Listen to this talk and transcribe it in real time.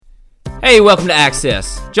Hey, welcome to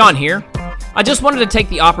Access. John here. I just wanted to take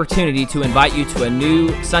the opportunity to invite you to a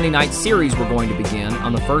new Sunday night series we're going to begin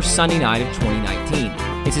on the first Sunday night of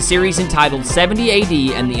 2019. It's a series entitled 70 AD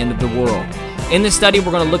and the End of the World. In this study,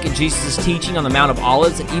 we're going to look at Jesus' teaching on the Mount of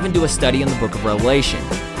Olives and even do a study in the book of Revelation.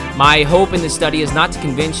 My hope in this study is not to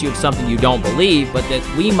convince you of something you don't believe, but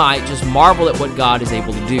that we might just marvel at what God is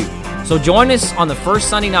able to do. So join us on the first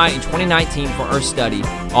Sunday night in 2019 for our study.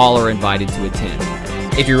 All are invited to attend.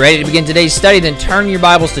 If you're ready to begin today's study, then turn your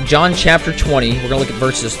Bibles to John chapter 20. We're going to look at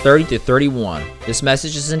verses 30 to 31. This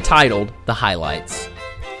message is entitled, The Highlights.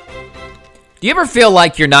 Do you ever feel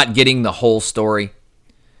like you're not getting the whole story?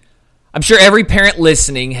 I'm sure every parent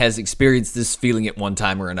listening has experienced this feeling at one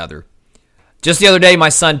time or another. Just the other day, my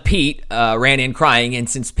son Pete ran in crying, and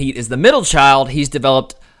since Pete is the middle child, he's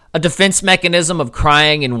developed a defense mechanism of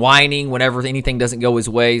crying and whining whenever anything doesn't go his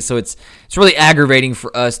way, so it's really aggravating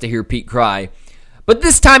for us to hear Pete cry. But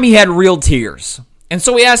this time he had real tears. And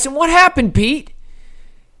so we asked him, "What happened, Pete?"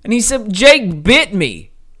 And he said, "Jake bit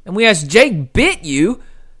me." And we asked, "Jake bit you?"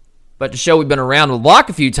 But to show we've been around the block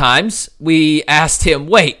a few times, we asked him,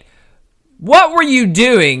 "Wait, what were you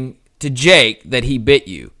doing to Jake that he bit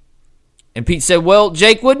you?" And Pete said, "Well,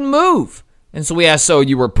 Jake wouldn't move." And so we asked, "So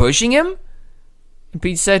you were pushing him?" And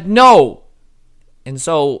Pete said, "No." And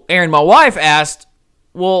so Erin, my wife, asked,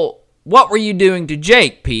 "Well, what were you doing to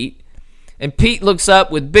Jake, Pete?" And Pete looks up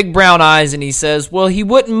with big brown eyes and he says, "Well, he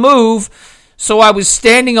wouldn't move, so I was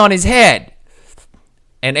standing on his head."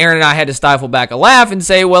 And Erin and I had to stifle back a laugh and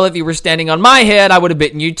say, "Well, if you were standing on my head, I would have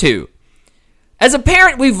bitten you too." As a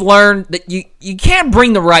parent, we've learned that you can't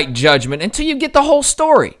bring the right judgment until you get the whole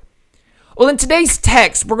story. Well, in today's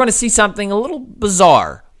text, we're going to see something a little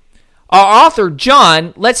bizarre. Our author,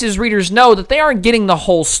 John, lets his readers know that they aren't getting the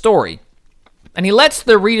whole story. And he lets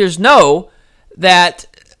the readers know that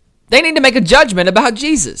they need to make a judgment about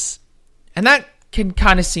Jesus. And that can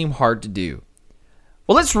kind of seem hard to do.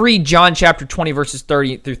 Well, let's read John chapter 20, verses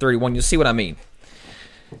 30 through 31. You'll see what I mean.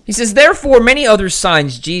 He says, "Therefore many other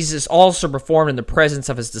signs Jesus also performed in the presence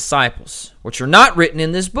of his disciples, which are not written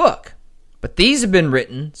in this book. But these have been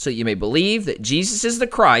written so that you may believe that Jesus is the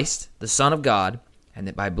Christ, the Son of God, and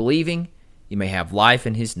that by believing you may have life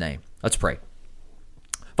in his name." Let's pray.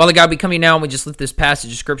 Father God, we come to you now and we just lift this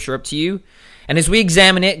passage of Scripture up to you. And as we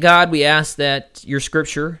examine it, God, we ask that your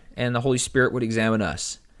Scripture and the Holy Spirit would examine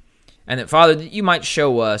us. And that, Father, that you might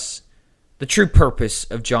show us the true purpose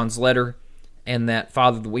of John's letter, and that,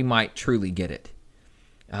 Father, that we might truly get it.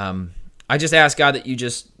 I just ask, God, that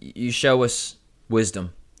you show us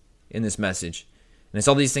wisdom in this message. And it's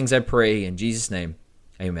all these things I pray in Jesus' name.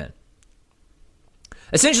 Amen.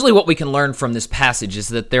 Essentially, what we can learn from this passage is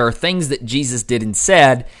that there are things that Jesus did and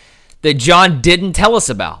said that John didn't tell us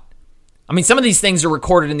about. I mean, some of these things are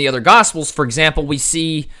recorded in the other Gospels. For example, we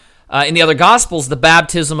see in the other Gospels the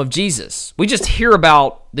baptism of Jesus. We just hear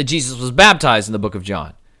about that Jesus was baptized in the book of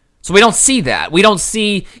John. So we don't see that. We don't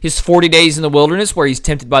see his 40 days in the wilderness where he's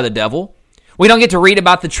tempted by the devil. We don't get to read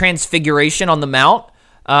about the transfiguration on the Mount.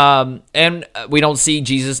 And we don't see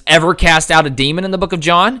Jesus ever cast out a demon in the book of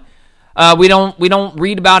John. We don't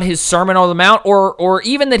read about his Sermon on the Mount or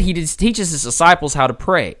even that he teaches his disciples how to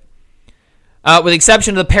pray. With the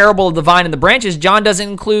exception of the parable of the vine and the branches, John doesn't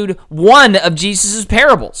include one of Jesus'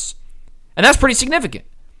 parables. And that's pretty significant.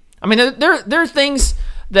 I mean, there are things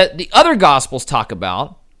that the other Gospels talk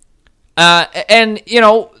about. And,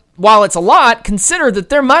 while it's a lot, consider that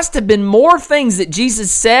there must have been more things that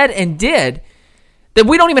Jesus said and did that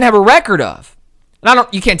we don't even have a record of. And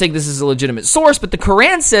you can't take this as a legitimate source, but the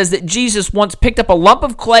Quran says that Jesus once picked up a lump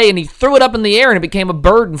of clay and he threw it up in the air and it became a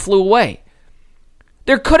bird and flew away.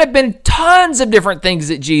 There could have been tons of different things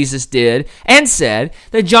that Jesus did and said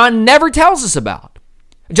that John never tells us about.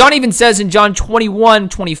 John even says in John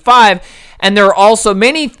 21:25, "And there are also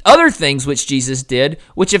many other things which Jesus did,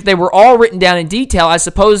 which if they were all written down in detail, I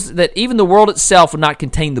suppose that even the world itself would not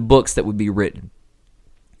contain the books that would be written."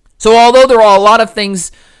 So although there are a lot of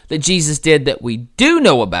things that Jesus did that we do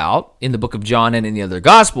know about in the book of John and in the other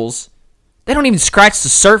Gospels, they don't even scratch the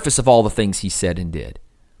surface of all the things he said and did.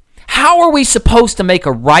 How are we supposed to make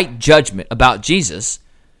a right judgment about Jesus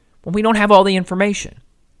when we don't have all the information?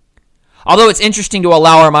 Although it's interesting to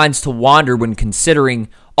allow our minds to wander when considering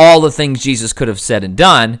all the things Jesus could have said and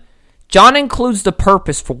done, John includes the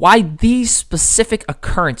purpose for why these specific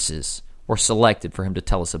occurrences were selected for him to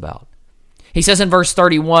tell us about. He says in verse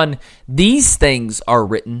 31, "These things are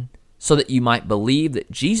written so that you might believe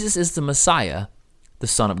that Jesus is the Messiah, the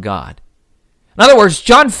Son of God." In other words,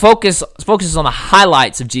 John focuses on the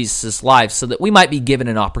highlights of Jesus' life so that we might be given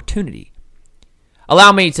an opportunity.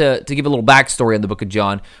 Allow me to give a little backstory on the book of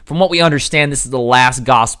John. From what we understand, this is the last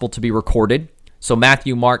gospel to be recorded. So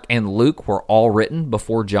Matthew, Mark, and Luke were all written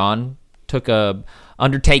before John took a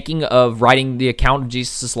undertaking of writing the account of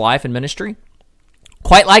Jesus' life and ministry.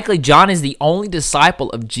 Quite likely, John is the only disciple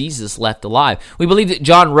of Jesus left alive. We believe that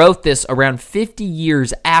John wrote this around 50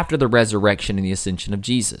 years after the resurrection and the ascension of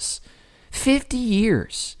Jesus. 50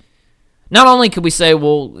 years. Not only could we say,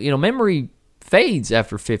 well, memory fades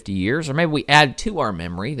after 50 years, or maybe we add to our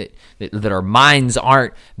memory that our minds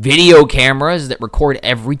aren't video cameras that record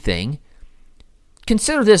everything.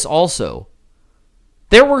 Consider this also.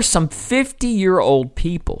 There were some 50-year-old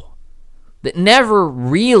people that never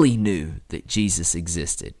really knew that Jesus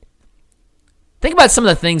existed. Think about some of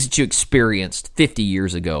the things that you experienced 50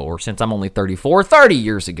 years ago, or since I'm only 34, 30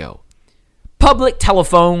 years ago. Public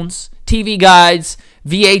telephones, TV guides,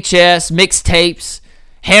 VHS, mixtapes,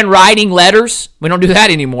 handwriting letters. We don't do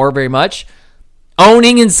that anymore very much.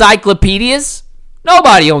 Owning encyclopedias.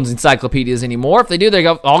 Nobody owns encyclopedias anymore. If they do, they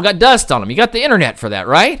all got dust on them. You got the internet for that,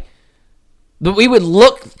 right? But we would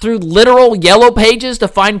look through literal yellow pages to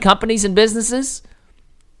find companies and businesses.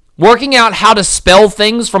 Working out how to spell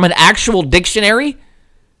things from an actual dictionary.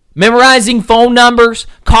 Memorizing phone numbers.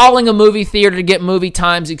 Calling a movie theater to get movie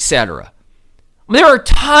times, etc. There are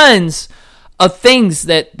tons of things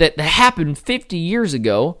that happened 50 years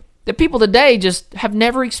ago that people today just have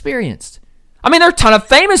never experienced. I mean, there are a ton of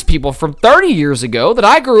famous people from 30 years ago that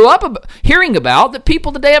I grew up hearing about that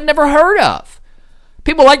people today have never heard of.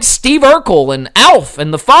 People like Steve Urkel and Alf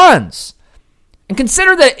and the Fonz. And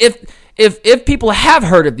consider that if people have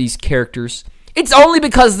heard of these characters, it's only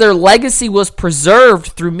because their legacy was preserved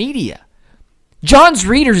through media. John's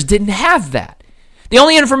readers didn't have that. The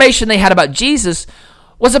only information they had about Jesus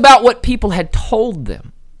was about what people had told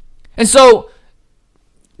them. And so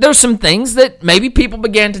there's some things that maybe people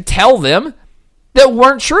began to tell them that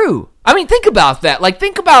weren't true. I mean, think about that.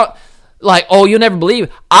 Oh, you'll never believe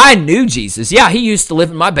it. I knew Jesus. Yeah, he used to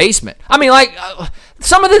live in my basement. I mean,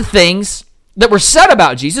 some of the things that were said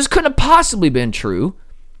about Jesus couldn't have possibly been true,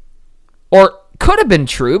 or could have been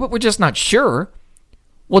true, but we're just not sure.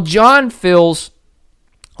 Well, John feels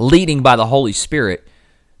leading by the Holy Spirit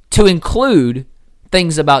to include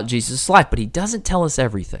things about Jesus' life, but he doesn't tell us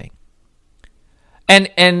everything.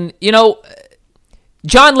 And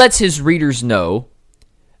John lets his readers know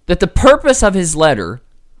that the purpose of his letter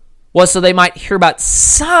was so they might hear about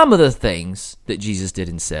some of the things that Jesus did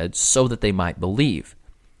and said, so that they might believe.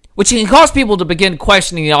 Which can cause people to begin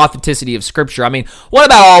questioning the authenticity of Scripture. I mean, what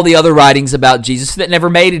about all the other writings about Jesus that never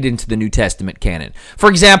made it into the New Testament canon? For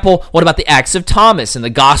example, what about the Acts of Thomas and the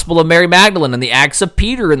Gospel of Mary Magdalene and the Acts of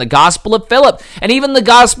Peter and the Gospel of Philip and even the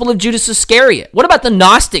Gospel of Judas Iscariot? What about the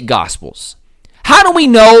Gnostic Gospels? How do we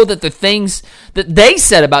know that the things that they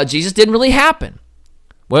said about Jesus didn't really happen?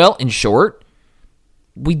 Well, in short,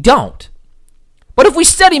 we don't. But if we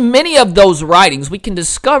study many of those writings, we can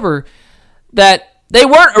discover that they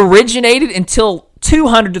weren't originated until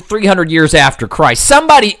 200 to 300 years after Christ.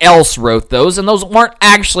 Somebody else wrote those, and those weren't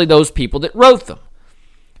actually those people that wrote them.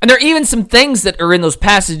 And there are even some things that are in those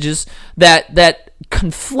passages that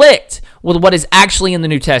conflict with what is actually in the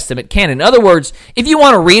New Testament canon. In other words, if you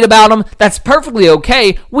want to read about them, that's perfectly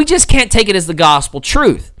okay. We just can't take it as the gospel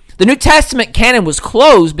truth. The New Testament canon was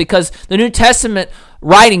closed because the New Testament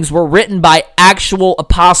writings were written by actual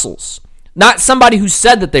apostles, not somebody who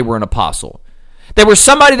said that they were an apostle. They were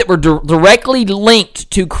somebody that were directly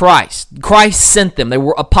linked to Christ. Christ sent them. They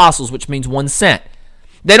were apostles, which means one sent.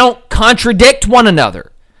 They don't contradict one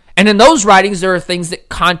another. And in those writings, there are things that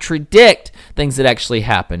contradict things that actually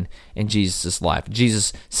happened in Jesus' life.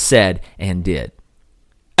 Jesus said and did.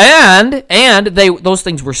 And those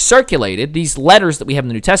things were circulated. These letters that we have in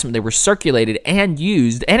the New Testament, they were circulated and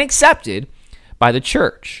used and accepted by the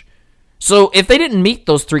church. So if they didn't meet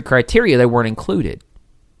those three criteria, they weren't included.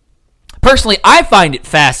 Personally, I find it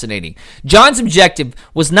fascinating. John's objective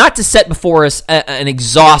was not to set before us an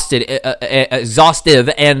exhaustive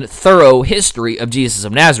and thorough history of Jesus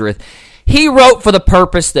of Nazareth. He wrote for the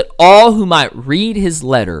purpose that all who might read his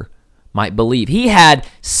letter might believe. He had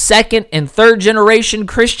second and third generation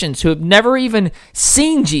Christians who have never even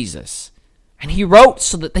seen Jesus, and he wrote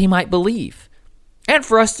so that they might believe. And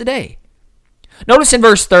for us today. Notice in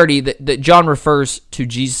verse 30 that John refers to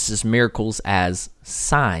Jesus' miracles as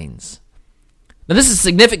signs. Now this is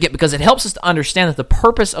significant because it helps us to understand that the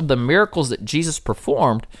purpose of the miracles that Jesus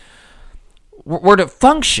performed were to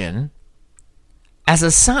function as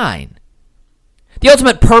a sign. The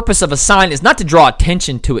ultimate purpose of a sign is not to draw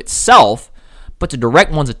attention to itself, but to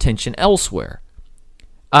direct one's attention elsewhere.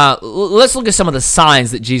 Let's look at some of the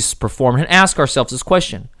signs that Jesus performed and ask ourselves this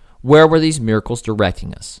question. Where were these miracles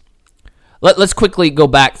directing us? Let's quickly go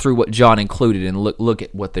back through what John included and look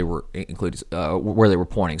at what they were included, where they were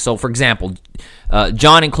pointing. So, for example,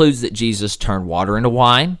 John includes that Jesus turned water into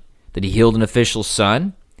wine, that he healed an official's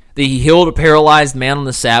son, that he healed a paralyzed man on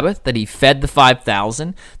the Sabbath, that he fed the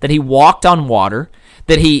 5,000, that he walked on water,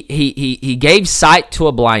 that he gave sight to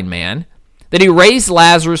a blind man, that he raised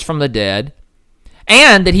Lazarus from the dead,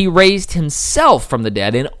 and that he raised himself from the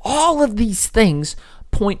dead. And all of these things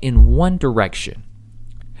point in one direction.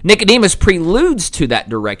 Nicodemus preludes to that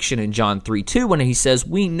direction in John 3:2 when he says,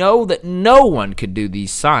 "We know that no one could do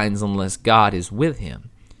these signs unless God is with him."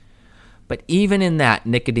 But even in that,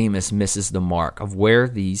 Nicodemus misses the mark of where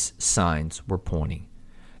these signs were pointing.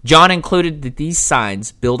 John included that these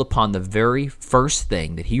signs build upon the very first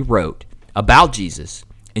thing that he wrote about Jesus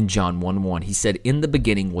in John 1:1. He said, "In the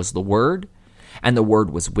beginning was the Word, and the Word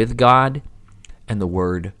was with God, and the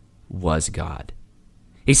Word was God."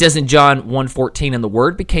 He says in John 1:14, "And the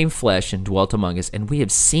Word became flesh and dwelt among us, and we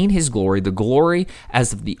have seen his glory, the glory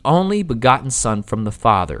as of the only begotten Son from the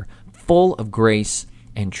Father, full of grace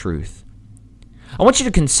and truth." I want you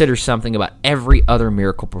to consider something about every other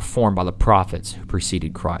miracle performed by the prophets who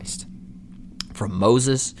preceded Christ. From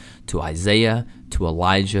Moses to Isaiah to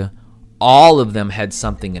Elijah, all of them had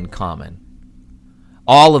something in common.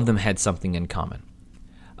 All of them had something in common.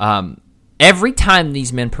 Every time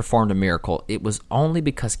these men performed a miracle, it was only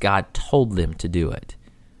because God told them to do it.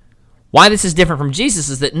 Why this is different from Jesus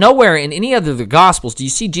is that nowhere in any other of the Gospels do you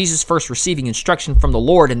see Jesus first receiving instruction from the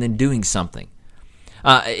Lord and then doing something.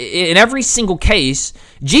 In every single case,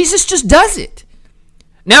 Jesus just does it.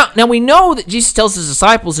 Now we know that Jesus tells his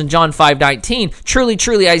disciples in John 5:19, "Truly,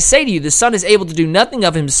 truly, I say to you, the Son is able to do nothing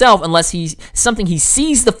of himself unless something he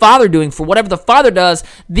sees the Father doing. For whatever the Father does,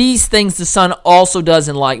 these things the Son also does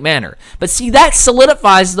in like manner." But see, that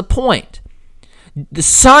solidifies the point. The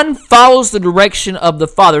Son follows the direction of the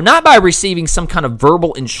Father, not by receiving some kind of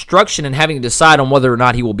verbal instruction and having to decide on whether or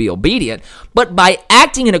not he will be obedient, but by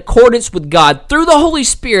acting in accordance with God through the Holy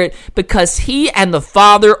Spirit, because he and the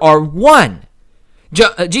Father are one.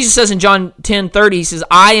 Jesus says in John 10:30, he says,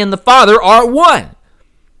 "I and the Father are one."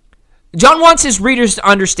 John wants his readers to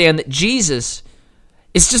understand that Jesus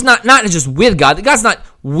is just not just with God, that God's not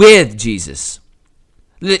with Jesus,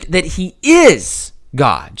 that he is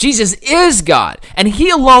God. Jesus is God, and he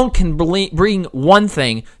alone can bring one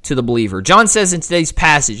thing to the believer. John says in today's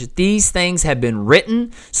passage, "These things have been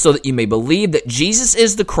written so that you may believe that Jesus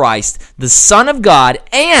is the Christ, the Son of God,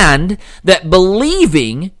 and that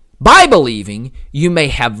by believing, you may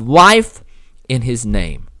have life in his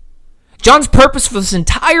name." John's purpose for this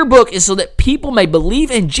entire book is so that people may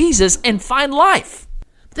believe in Jesus and find life.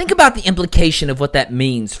 Think about the implication of what that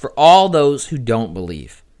means for all those who don't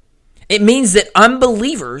believe. It means that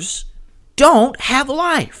unbelievers don't have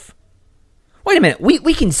life. Wait a minute,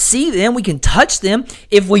 we can see them, we can touch them.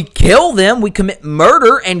 If we kill them, we commit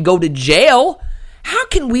murder and go to jail. How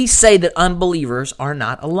can we say that unbelievers are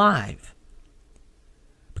not alive?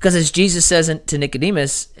 Because as Jesus says to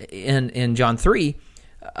Nicodemus in John 3,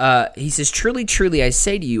 he says, "Truly, truly, I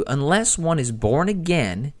say to you, unless one is born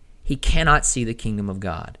again, he cannot see the kingdom of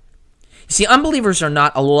God." You see, unbelievers are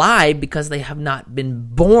not alive because they have not been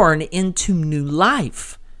born into new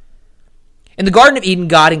life. In the Garden of Eden,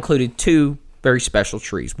 God included two very special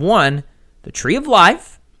trees. One, the tree of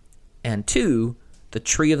life, and two, the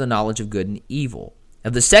tree of the knowledge of good and evil.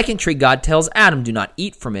 Of the second tree, God tells Adam, "Do not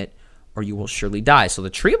eat from it, or you will surely die." So the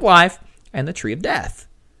tree of life and the tree of death.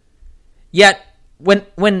 Yet,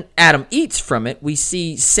 when Adam eats from it, we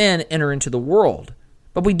see sin enter into the world.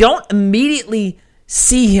 But we don't immediately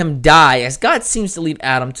see him die, as God seems to leave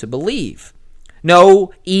Adam to believe.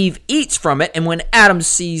 No, Eve eats from it, and when Adam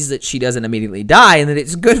sees that she doesn't immediately die and that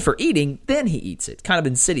it's good for eating, then he eats it. Kind of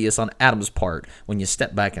insidious on Adam's part when you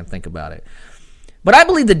step back and think about it. But I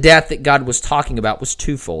believe the death that God was talking about was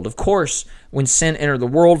twofold. Of course, when sin entered the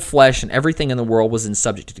world, flesh and everything in the world was in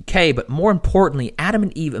subject to decay. But more importantly, Adam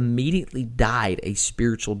and Eve immediately died a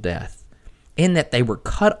spiritual death, in that they were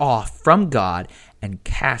cut off from God and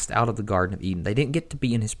cast out of the Garden of Eden. They didn't get to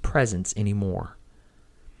be in his presence anymore.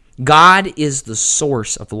 God is the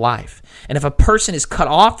source of life. And if a person is cut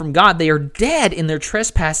off from God, they are dead in their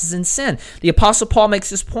trespasses and sin. The Apostle Paul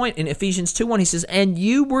makes this point in Ephesians 2:1. He says, "And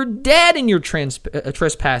you were dead in your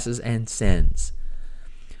trespasses and sins."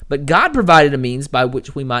 But God provided a means by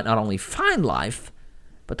which we might not only find life,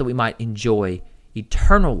 but that we might enjoy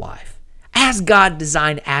eternal life, as God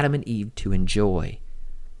designed Adam and Eve to enjoy.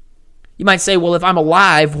 You might say, well, if I'm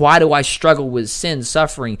alive, why do I struggle with sin,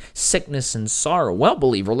 suffering, sickness, and sorrow? Well,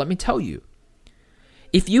 believer, let me tell you.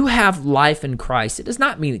 if you have life in Christ, it does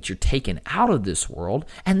not mean that you're taken out of this world,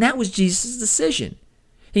 and that was Jesus' decision.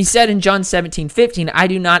 He said in John 17:15, I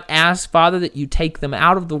do not ask, Father, that you take them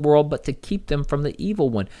out of the world, but to keep them from the evil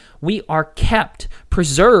one. We are kept,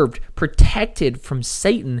 preserved, protected from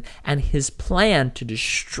Satan and his plan to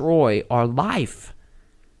destroy our life.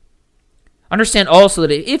 Understand also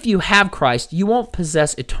that if you have Christ, you won't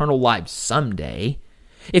possess eternal life someday.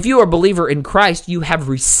 If you are a believer in Christ, you have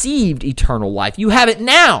received eternal life. You have it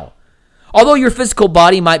now. Although your physical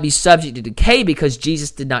body might be subject to decay because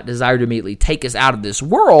Jesus did not desire to immediately take us out of this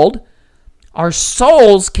world, our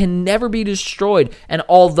souls can never be destroyed. And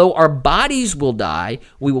although our bodies will die,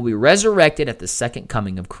 we will be resurrected at the second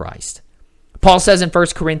coming of Christ. Paul says in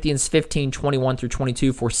 1 Corinthians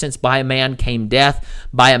 15:21-22, for since by a man came death,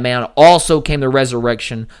 by a man also came the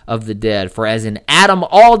resurrection of the dead. For as in Adam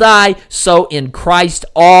all die, so in Christ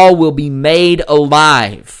all will be made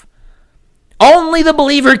alive. Only the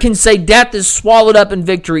believer can say death is swallowed up in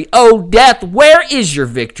victory. Oh, death, where is your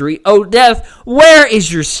victory? Oh, death, where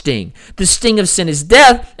is your sting? The sting of sin is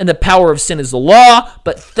death, and the power of sin is the law.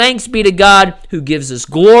 But thanks be to God who gives us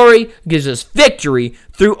glory, gives us victory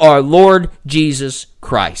through our Lord Jesus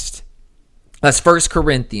Christ. That's 1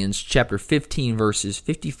 Corinthians chapter 15, verses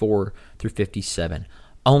 54 through 57.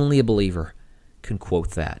 Only a believer can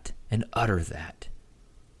quote that and utter that.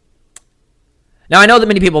 Now, I know that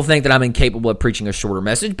many people think that I'm incapable of preaching a shorter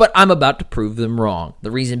message, but I'm about to prove them wrong.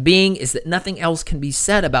 The reason being is that nothing else can be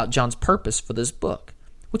said about John's purpose for this book,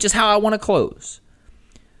 which is how I want to close.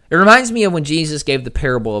 It reminds me of when Jesus gave the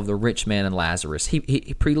parable of the rich man and Lazarus. He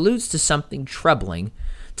preludes to something troubling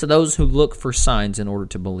to those who look for signs in order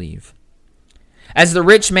to believe. As the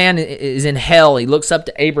rich man is in hell, he looks up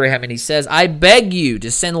to Abraham and he says, I beg you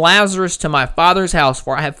to send Lazarus to my father's house,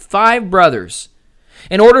 for I have 5 brothers,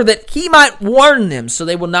 in order that he might warn them so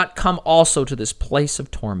they will not come also to this place of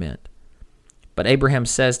torment. But Abraham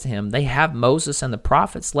says to him, they have Moses and the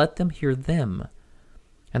prophets, let them hear them.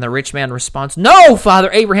 And the rich man responds, no, Father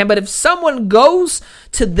Abraham, but if someone goes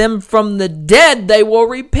to them from the dead, they will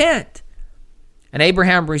repent. And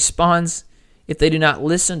Abraham responds, if they do not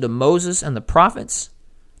listen to Moses and the prophets,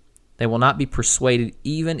 they will not be persuaded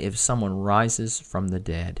even if someone rises from the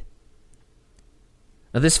dead.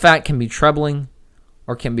 Now this fact can be troubling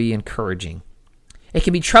or can be encouraging. It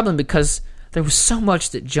can be troubling because there was so much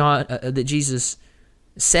that that Jesus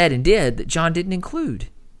said and did that John didn't include.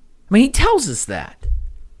 I mean, he tells us that.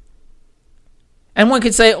 And one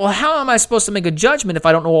could say, well, how am I supposed to make a judgment if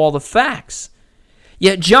I don't know all the facts?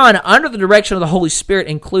 Yet John, under the direction of the Holy Spirit,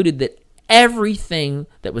 included that everything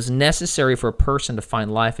that was necessary for a person to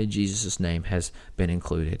find life in Jesus' name has been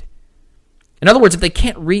included. In other words, if they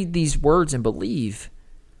can't read these words and believe,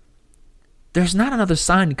 there's not another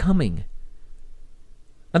sign coming.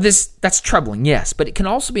 Now that's troubling, yes, but it can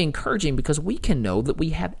also be encouraging because we can know that we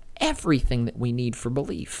have everything that we need for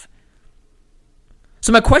belief.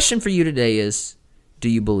 So my question for you today is, do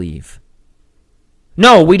you believe?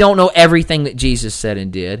 No, we don't know everything that Jesus said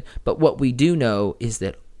and did, but what we do know is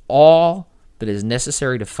that all that is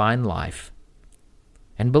necessary to find life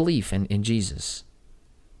and belief in Jesus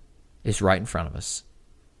is right in front of us.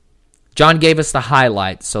 John gave us the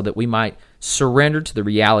highlights so that we might surrender to the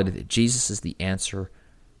reality that Jesus is the answer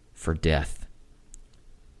for death.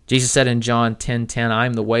 Jesus said in John 10:10, I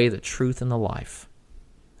am the way, the truth, and the life,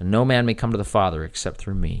 and no man may come to the Father except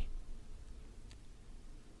through me.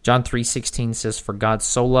 John 3:16 says, for God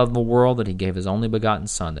so loved the world that he gave his only begotten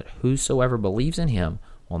Son, that whosoever believes in him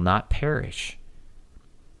will not perish,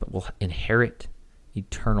 but will inherit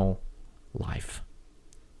eternal life.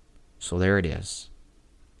 So there it is.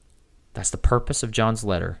 That's the purpose of John's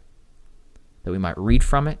letter, that we might read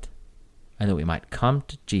from it and that we might come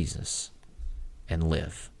to Jesus and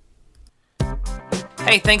live.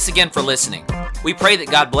 Hey, thanks again for listening. We pray that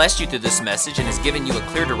God blessed you through this message and has given you a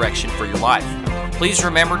clear direction for your life. Please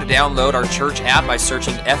remember to download our church app by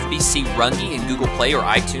searching FBC Runge in Google Play or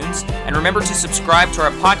iTunes, and remember to subscribe to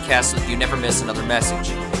our podcast so that you never miss another message.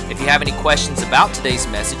 If you have any questions about today's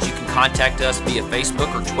message, you can contact us via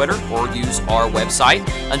Facebook or Twitter or use our website.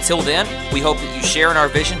 Until then, we hope that you share in our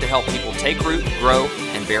vision to help people take root, grow,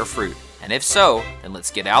 and bear fruit. And if so, then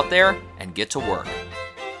let's get out there and get to work.